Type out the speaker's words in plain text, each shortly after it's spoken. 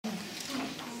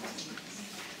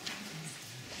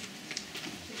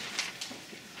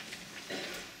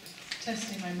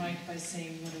testing my mic by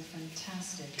saying what a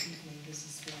fantastic evening this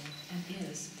has been and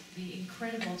is. The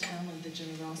incredible talent, the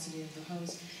generosity of the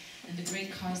host, and the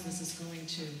great cause this is going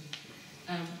to.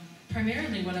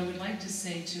 Primarily what I would like to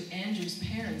say to Andrew's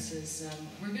parents is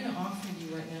we're going to offer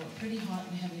you right now a pretty hot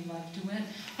and heavy love duet.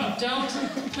 But don't,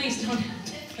 please don't,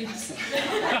 please.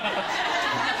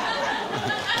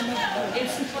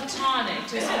 It's platonic,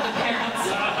 just with the parents.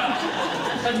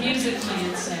 But musically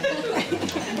it's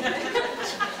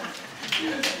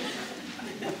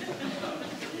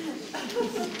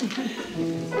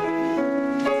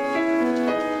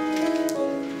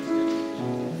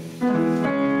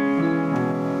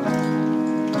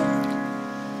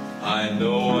I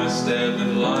know I stand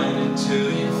in line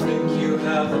until you think you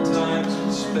have the time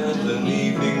to spend an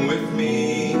evening with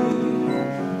me.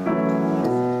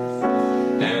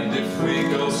 And if we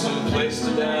go someplace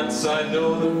to dance, I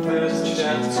know that there's a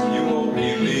chance you won't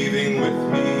be leaving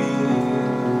with me.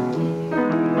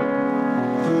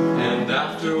 And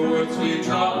afterwards we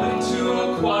drop into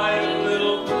a quiet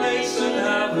little place and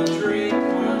have a drink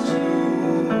or two.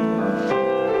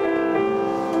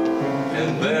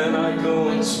 And then I go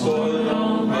and spoil it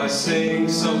all by saying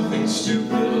something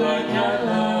stupid like I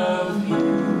love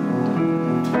you.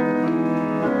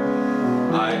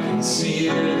 I can see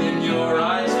it in your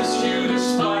eyes as you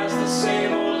despise the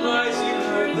same old lies you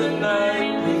heard the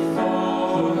night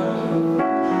before.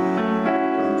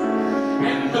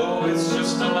 And though it's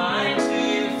just a line to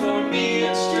you, for me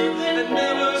it's true. It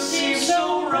never seemed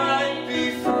so right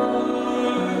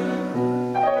before.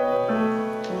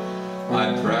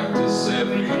 I practice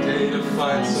every day to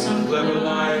find some clever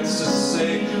lines to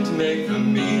say to make the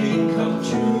meaning come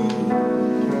true.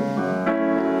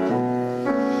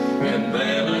 And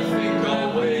then I think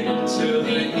I'll wait until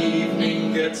the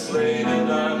evening gets late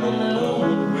and I'm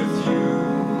alone with you.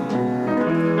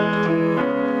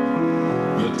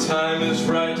 The time is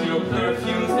right, your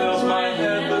perfume fills my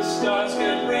head, the stars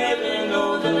get red and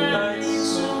oh the night's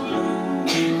so blue.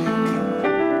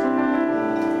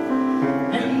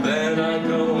 And then I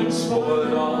go and spoil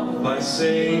it all by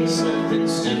saying something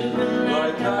stupid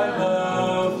like I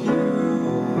love you.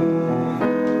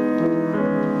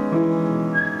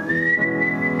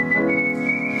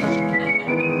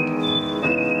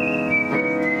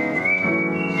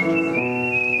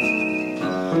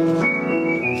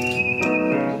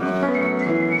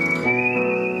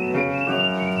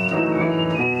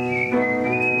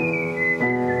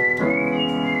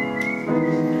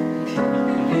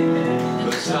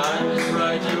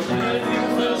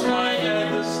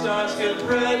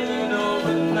 Red and all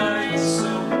the nights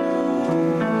so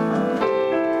blue.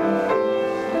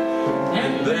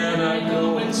 And then I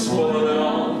go and spoil it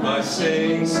all by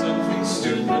saying something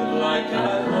stupid like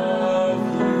I love you.